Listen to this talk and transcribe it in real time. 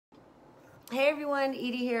Hey everyone,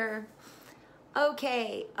 Edie here.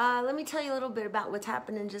 Okay, let me tell you a little bit about what's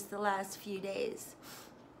happened in just the last few days.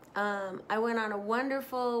 I went on a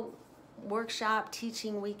wonderful workshop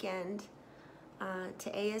teaching weekend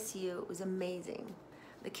to ASU. It was amazing.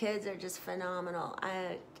 The kids are just phenomenal.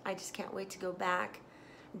 I just can't wait to go back.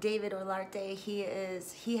 David Olarte,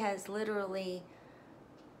 he has literally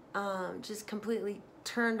just completely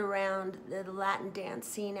turned around the Latin dance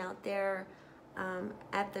scene out there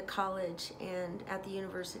at the college and at the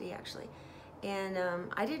university actually. And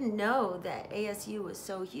I didn't know that ASU was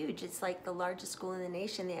so huge. It's like the largest school in the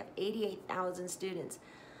nation. They have 88,000 students.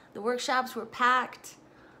 The workshops were packed.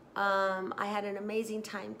 I had an amazing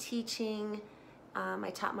time teaching.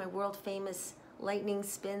 I taught my world famous lightning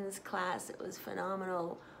spins class. It was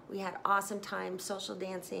phenomenal. We had awesome time social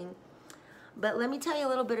dancing. But let me tell you a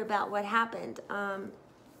little bit about what happened.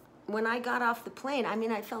 When I got off the plane, I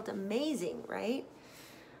mean, I felt amazing, right?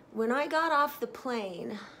 When I got off the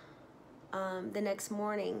plane the next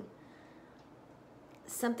morning,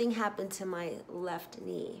 something happened to my left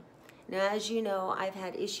knee. Now, as you know, I've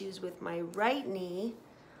had issues with my right knee.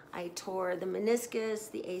 I tore the meniscus,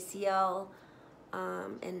 the ACL,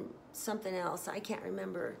 and something else. I can't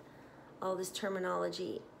remember all this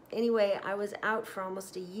terminology. Anyway, I was out for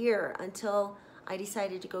almost a year until I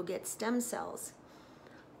decided to go get stem cells.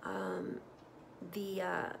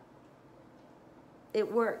 It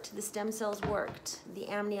worked. The stem cells worked. The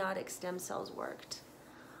amniotic stem cells worked.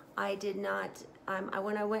 I did not,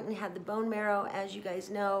 when I went and had the bone marrow, as you guys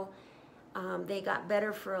know, they got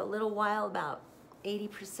better for a little while, about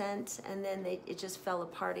 80%, and then it just fell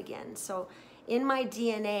apart again. So in my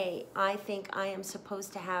DNA, I think I am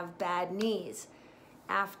supposed to have bad knees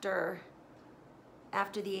after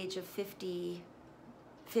the age of 50,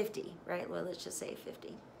 right? Well, let's just say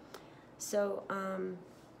 50. So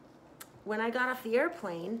when I got off the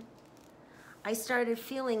airplane, I started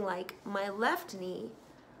feeling like my left knee,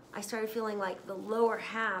 I started feeling like the lower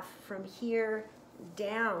half from here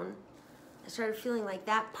down, I started feeling like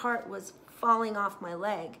that part was falling off my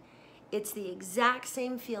leg. It's the exact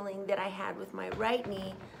same feeling that I had with my right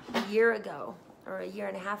knee a year ago, or a year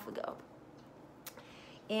and a half ago.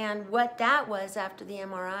 And what that was after the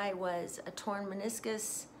MRI was a torn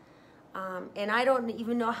meniscus. And I don't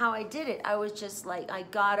even know how I did it. I was just like, I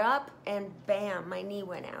got up and bam, my knee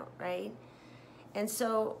went out, right? And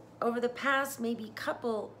so over the past maybe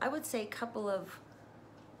I would say couple of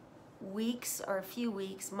weeks or a few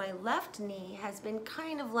weeks, my left knee has been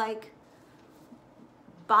kind of like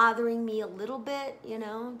bothering me a little bit, you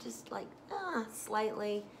know, just like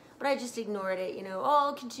slightly, but I just ignored it, you know, oh,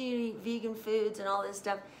 I'll continue to eat vegan foods and all this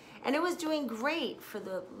stuff. And it was doing great for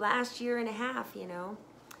the last year and a half, you know.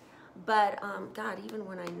 But God, even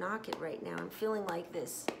when I knock it right now, I'm feeling like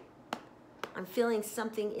this. I'm feeling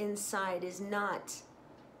something inside it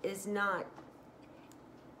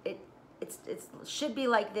should be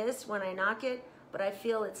like this when I knock it, but I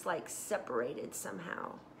feel it's like separated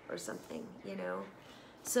somehow or something, you know.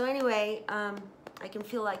 So anyway, I can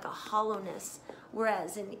feel like a hollowness.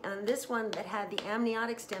 Whereas on this one that had the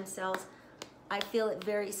amniotic stem cells, I feel it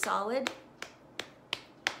very solid.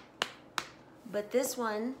 But this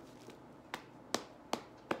one,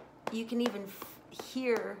 you can even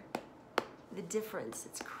hear the difference.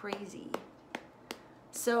 It's crazy.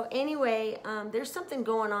 So anyway, there's something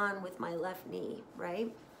going on with my left knee, right?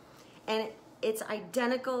 And it's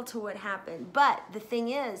identical to what happened. But the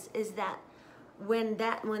thing is that when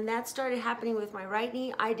that started happening with my right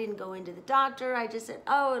knee, I didn't go into the doctor. I just said,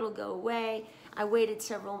 oh, it'll go away. I waited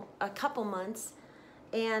a couple months,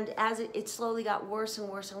 and as it slowly got worse and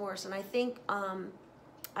worse and worse. And I think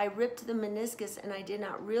I ripped the meniscus and I did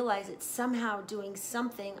not realize it, somehow doing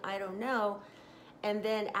something, I don't know. And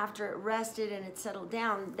then after it rested and it settled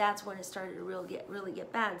down, that's when it started to really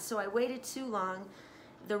get bad. So I waited too long.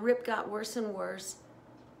 The rip got worse and worse.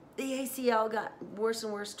 The ACL got worse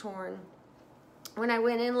and worse torn. When I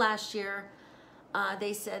went in last year,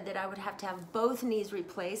 they said that I would have to have both knees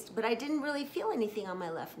replaced, but I didn't really feel anything on my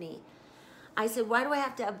left knee. I said, why do I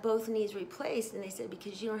have to have both knees replaced? And they said,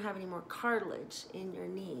 because you don't have any more cartilage in your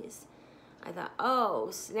knees. I thought,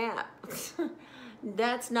 oh, snap.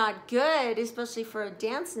 That's not good, especially for a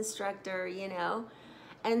dance instructor, you know.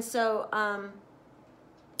 And so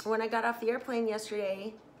when I got off the airplane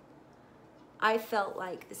yesterday, I felt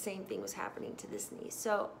like the same thing was happening to this knee.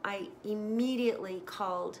 So I immediately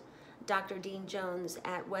called Dr. Dean Jones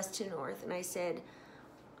at West to North, and I said,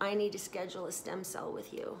 I need to schedule a stem cell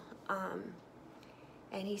with you.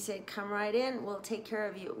 And he said, come right in, we'll take care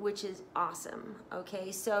of you, which is awesome.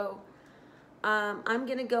 Okay, so I'm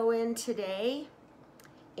gonna go in today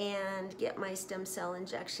and get my stem cell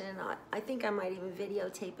injection. I think I might even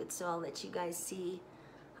videotape it, so I'll let you guys see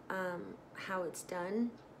how it's done.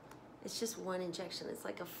 It's just one injection. It's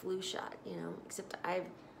like a flu shot, you know, except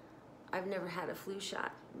I've never had a flu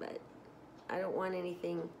shot, but I don't want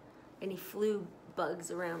any flu bugs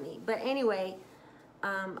around me. But anyway,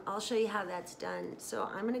 I'll show you how that's done. So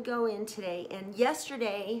I'm gonna go in today, and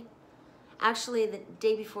yesterday, actually the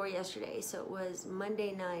day before yesterday, so it was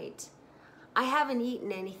Monday night, I haven't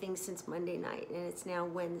eaten anything since Monday night, and it's now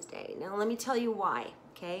Wednesday. Now let me tell you why,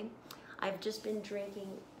 okay? I've just been drinking,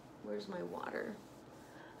 where's my water?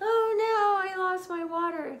 Oh no, I lost my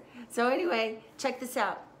water. So anyway, check this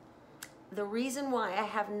out. The reason why I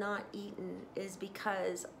have not eaten is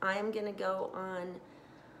because I'm gonna go on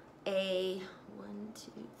a 1,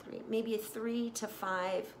 2, 3, maybe a 3 to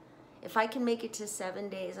 5. If I can make it to 7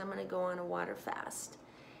 days, I'm gonna go on a water fast.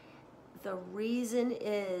 The reason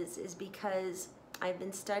is because I've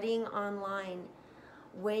been studying online.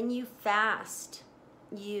 When you fast,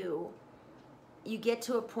 you get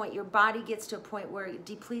to a point, your body gets to a point where it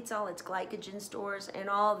depletes all its glycogen stores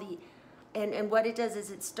and all the, and what it does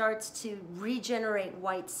is it starts to regenerate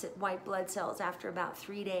white blood cells after about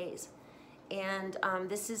 3 days. And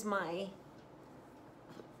this is my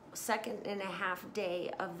 2.5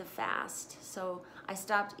 day of the fast. So I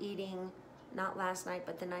stopped eating, not last night,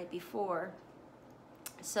 but the night before.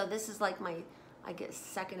 So this is like my, I guess,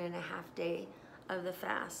 2.5 day of the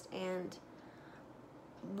fast. And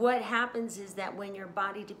what happens is that when your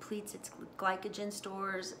body depletes its glycogen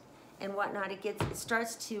stores and whatnot, it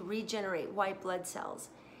starts to regenerate white blood cells.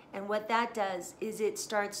 And what that does is it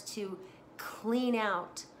starts to clean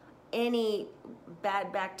out any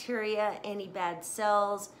bad bacteria, any bad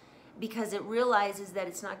cells, because it realizes that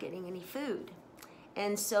it's not getting any food.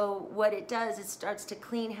 And so what it does, it starts to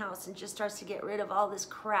clean house and just starts to get rid of all this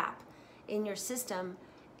crap in your system,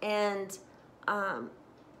 and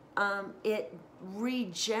it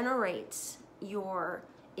regenerates your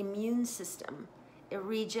immune system. It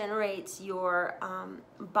regenerates your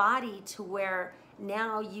body to where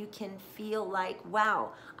now you can feel like,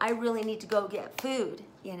 wow, I really need to go get food,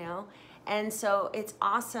 you know? And so it's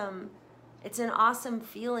awesome. It's an awesome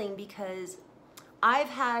feeling because I've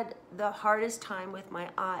had the hardest time with my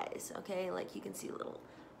eyes, okay? Like you can see little,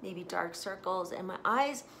 maybe dark circles, and my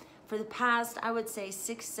eyes for the past, I would say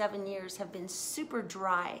 6-7 years have been super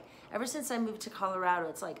dry. Ever since I moved to Colorado,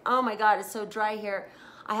 it's like, oh my God, it's so dry here.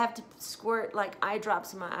 I have to squirt like eye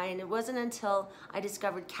drops in my eye, and it wasn't until I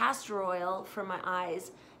discovered castor oil for my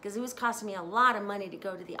eyes, because it was costing me a lot of money to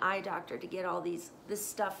go to the eye doctor to get all this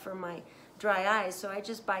stuff for my dry eyes. So I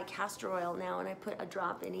just buy castor oil now, and I put a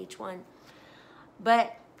drop in each one.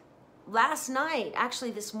 But last night,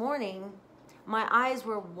 actually this morning, my eyes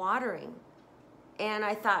were watering, and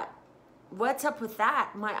I thought, what's up with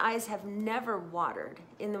that? My eyes have never watered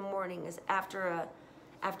in the morning after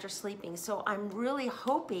sleeping. So I'm really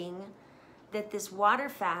hoping that this water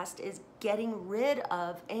fast is getting rid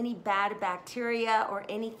of any bad bacteria or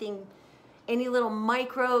anything, any little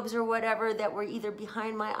microbes or whatever that were either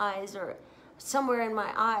behind my eyes or somewhere in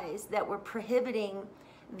my eyes that were prohibiting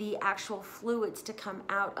the actual fluids to come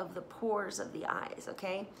out of the pores of the eyes,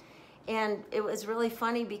 okay? And it was really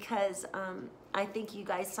funny because I think you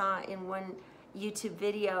guys saw in one YouTube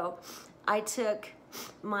video, I took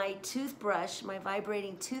my toothbrush, my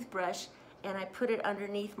vibrating toothbrush, and I put it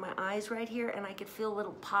underneath my eyes right here, and I could feel a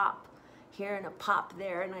little pop here and a pop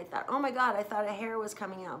there, and I thought, oh my God, I thought a hair was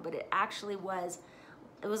coming out, but it actually was,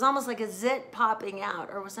 it was almost like a zit popping out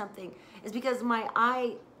or something. It's because my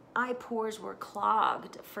eye pores were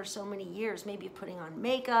clogged for so many years, maybe putting on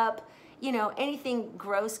makeup, you know, anything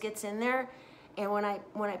gross gets in there. And when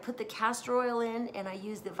I put the castor oil in and I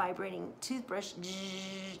use the vibrating toothbrush,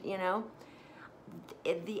 you know,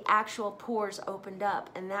 the actual pores opened up,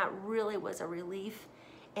 and that really was a relief.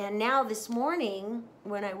 And now this morning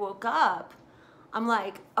when I woke up, I'm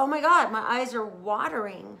like, oh my God, my eyes are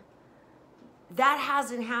watering. That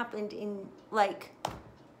hasn't happened in, like,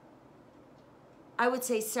 I would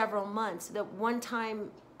say several months. The one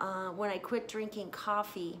time when I quit drinking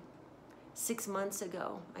coffee 6 months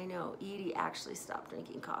ago, I know, Edie actually stopped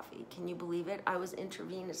drinking coffee. Can you believe it? I was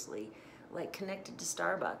intravenously, like, connected to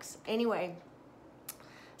Starbucks. Anyway,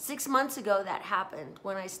 6 months ago that happened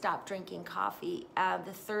when I stopped drinking coffee.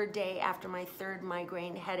 The third day after my third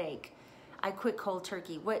migraine headache, I quit cold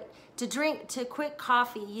turkey. To quit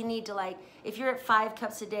coffee, you need to, like, if you're at 5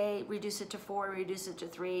 cups a day, reduce it to 4, reduce it to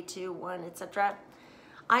 3, 2, 1, etc.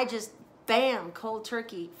 I just, bam, cold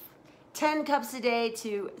turkey. 10 cups a day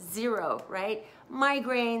to 0, right?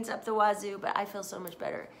 Migraines up the wazoo, but I feel so much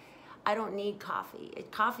better. I don't need coffee.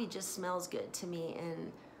 Coffee just smells good to me,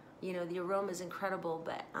 and You know, the aroma is incredible,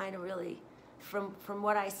 but I don't really, from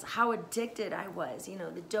what how addicted I was, you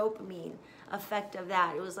know, the dopamine effect of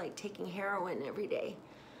that, it was like taking heroin every day.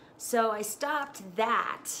 So I stopped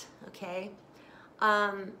that, okay?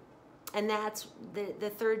 And that's the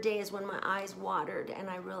third day is when my eyes watered and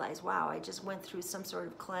I realized, wow, I just went through some sort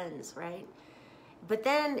of cleanse, right? But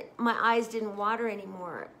then my eyes didn't water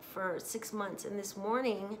anymore for 6 months. And this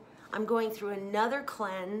morning, I'm going through another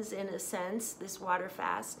cleanse, in a sense, this water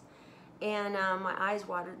fast. And my eyes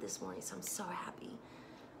watered this morning, so I'm so happy.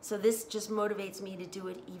 So this just motivates me to do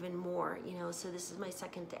it even more, you know, so this is my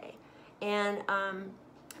second day. And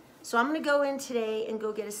so I'm gonna go in today and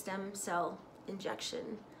go get a stem cell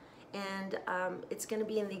injection. And it's gonna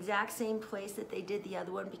be in the exact same place that they did the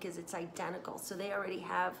other one because it's identical. So they already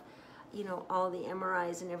have, you know, all the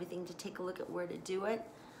MRIs and everything to take a look at where to do it.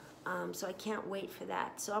 So I can't wait for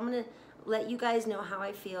that. So I'm gonna let you guys know how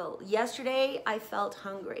I feel. Yesterday, I felt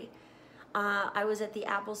hungry. I was at the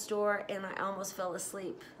Apple store and I almost fell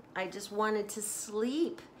asleep. I just wanted to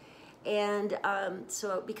sleep. And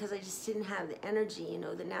so because I just didn't have the energy, you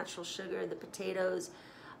know, the natural sugar, the potatoes,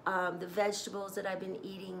 the vegetables that I've been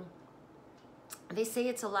eating. They say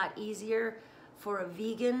it's a lot easier for a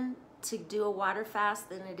vegan to do a water fast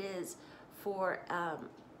than it is for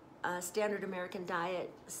a standard American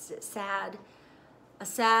diet, a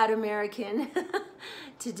sad American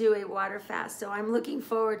to do a water fast. So I'm looking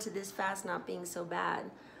forward to this fast not being so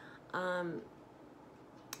bad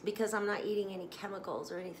because I'm not eating any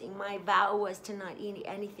chemicals or anything. My vow was to not eat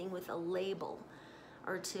anything with a label,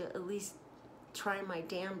 or to at least try my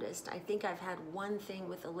damnedest. I think I've had one thing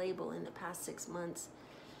with a label in the past 6 months,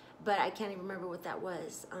 but I can't even remember what that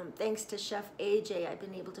was. Thanks to Chef AJ, I've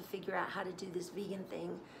been able to figure out how to do this vegan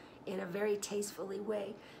thing in a very tastefully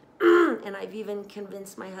way. And I've even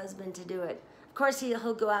convinced my husband to do it. Of course,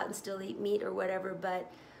 he'll go out and still eat meat or whatever,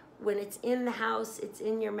 but when it's in the house, it's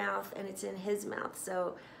in your mouth and it's in his mouth.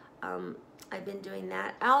 So I've been doing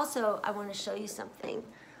that. Also, I want to show you something.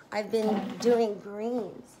 I've been doing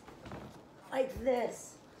greens like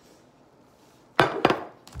this.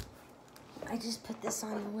 I just put this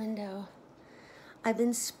on the window. I've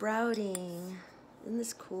been sprouting. Isn't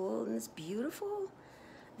this cool? Isn't this beautiful?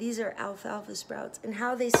 These are alfalfa sprouts, and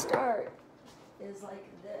how they start is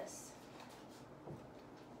like this.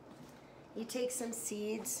 You take some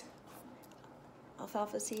seeds,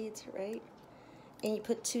 alfalfa seeds, right? And you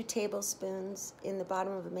put 2 tablespoons in the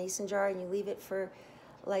bottom of a mason jar and you leave it for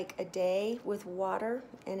like a day with water,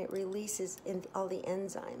 and it releases in all the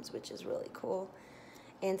enzymes, which is really cool.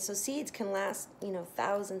 And so seeds can last, you know,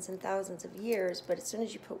 thousands and thousands of years, but as soon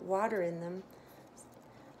as you put water in them,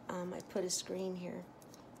 I put a screen here.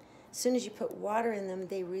 As soon as you put water in them,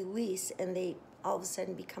 they release and they all of a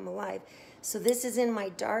sudden become alive. So this is in my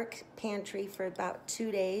dark pantry for about 2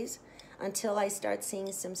 days until I start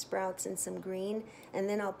seeing some sprouts and some green, and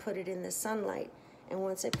then I'll put it in the sunlight. And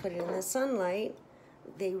once I put it in the sunlight,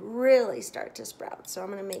 they really start to sprout. So I'm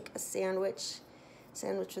gonna make a sandwich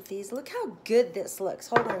with these. Look how good this looks.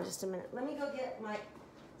 Hold on just a minute. Let me go get my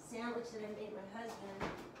sandwich that I made my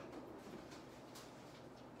husband.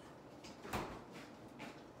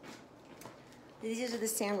 These are the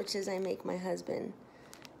sandwiches I make my husband.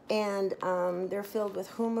 And they're filled with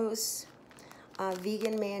hummus,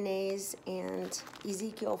 vegan mayonnaise, and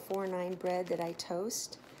Ezekiel 4-9 bread that I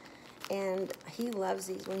toast. And he loves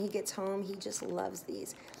these. When he gets home, he just loves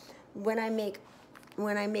these. When I make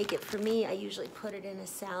it for me, I usually put it in a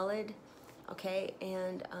salad, okay?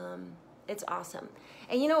 And it's awesome.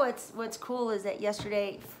 And you know what's cool is that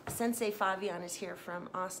yesterday, Sensei Fabian is here from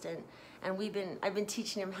Austin, and I've been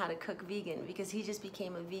teaching him how to cook vegan because he just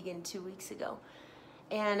became a vegan 2 weeks ago.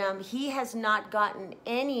 And he has not gotten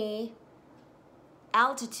any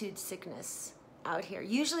altitude sickness out here.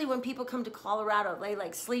 Usually when people come to Colorado, they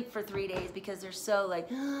like sleep for 3 days because they're so like,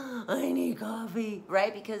 I need coffee,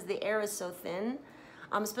 right? Because the air is so thin,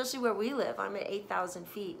 especially where we live. I'm at 8,000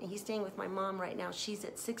 feet and he's staying with my mom right now. She's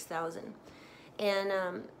at 6,000.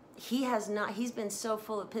 And he's been so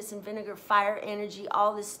full of piss and vinegar, fire energy,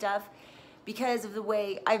 all this stuff because of the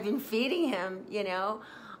way I've been feeding him, you know.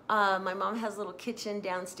 My mom has a little kitchen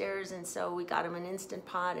downstairs, and so we got him an Instant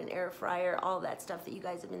Pot, an air fryer, all that stuff that you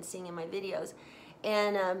guys have been seeing in my videos.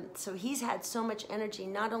 And so he's had so much energy.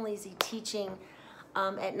 Not only is he teaching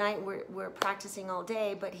at night, we're practicing all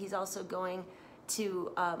day, but he's also going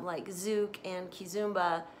to like Zouk and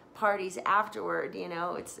Kizumba parties afterward, you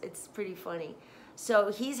know. It's pretty funny.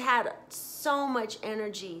 So he's had so much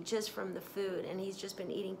energy just from the food, and he's just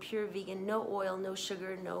been eating pure vegan, no oil, no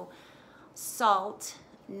sugar, no salt,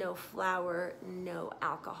 no flour, no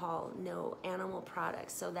alcohol, no animal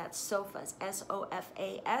products. So that's SOFAS,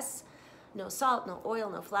 S-O-F-A-S. No salt, no oil,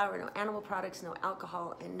 no flour, no animal products, no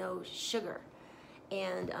alcohol, and no sugar.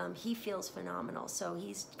 And he feels phenomenal. So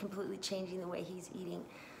he's completely changing the way he's eating.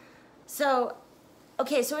 So,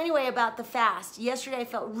 okay, so anyway, about the fast. Yesterday I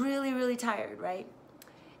felt really, really tired, right?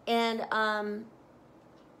 And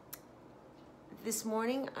this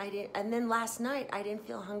morning I didn't, and then last night I didn't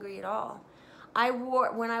feel hungry at all. I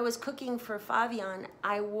wore, when I was cooking for Fabian,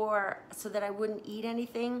 I wore, so that I wouldn't eat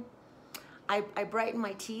anything, I brightened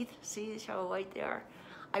my teeth. See how white they are?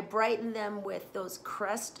 I brightened them with those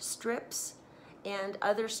crust strips and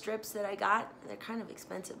other strips that I got. They're kind of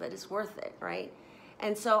expensive, but it's worth it, right?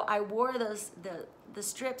 And so I wore those the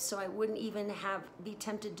strips so I wouldn't even be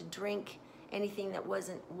tempted to drink anything that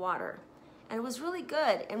wasn't water. And it was really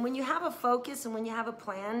good. And when you have a focus and when you have a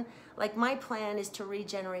plan, like my plan is to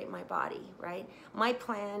regenerate my body, right? My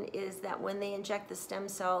plan is that when they inject the stem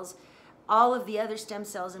cells, all of the other stem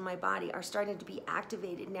cells in my body are starting to be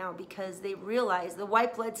activated now because they realize the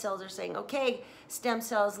white blood cells are saying, okay, stem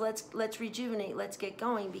cells, let's rejuvenate, let's get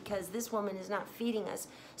going because this woman is not feeding us.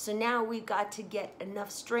 So now we've got to get enough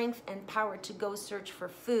strength and power to go search for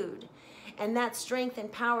food. And that strength and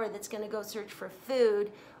power that's going to go search for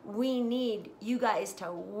food, we need you guys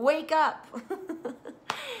to wake up.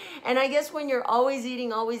 And I guess when you're always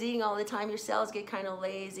eating all the time, your cells get kind of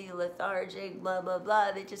lazy, lethargic, blah, blah,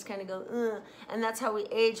 blah. They just kind of go, ugh. And that's how we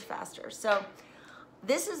age faster. So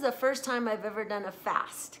this is the first time I've ever done a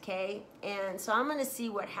fast, okay? And so I'm going to see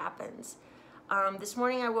what happens. This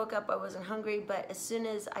morning I woke up, I wasn't hungry, but as soon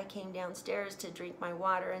as I came downstairs to drink my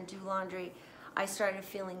water and do laundry, I started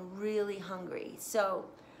feeling really hungry. So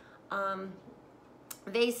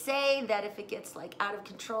they say that if it gets like out of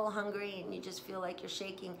control hungry and you just feel like you're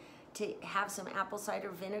shaking, to have some apple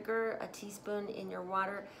cider vinegar, a teaspoon in your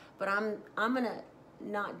water, but I'm gonna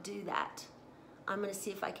not do that. I'm gonna see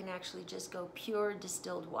if I can actually just go pure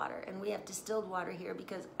distilled water. And we have distilled water here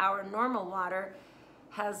because our normal water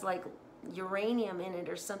has like uranium in it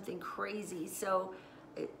or something crazy. So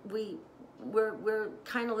we're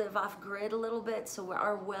kind of live off grid a little bit, so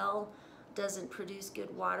our well doesn't produce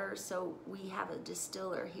good water, so we have a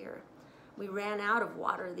distiller here. We ran out of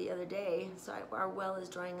water the other day, so our well is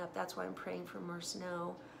drying up. That's why I'm praying for more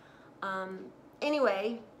snow.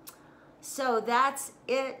 Anyway, so that's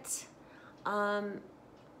it. I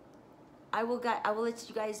will let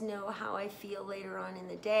you guys know how I feel later on in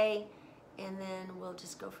the day, and then we'll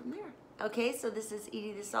just go from there. Okay, so this is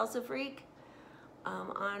Edie the Salsa Freak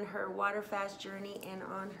on her water fast journey and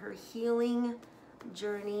on her healing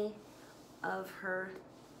journey of her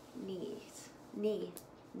knee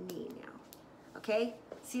now. Okay,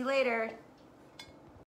 see you later.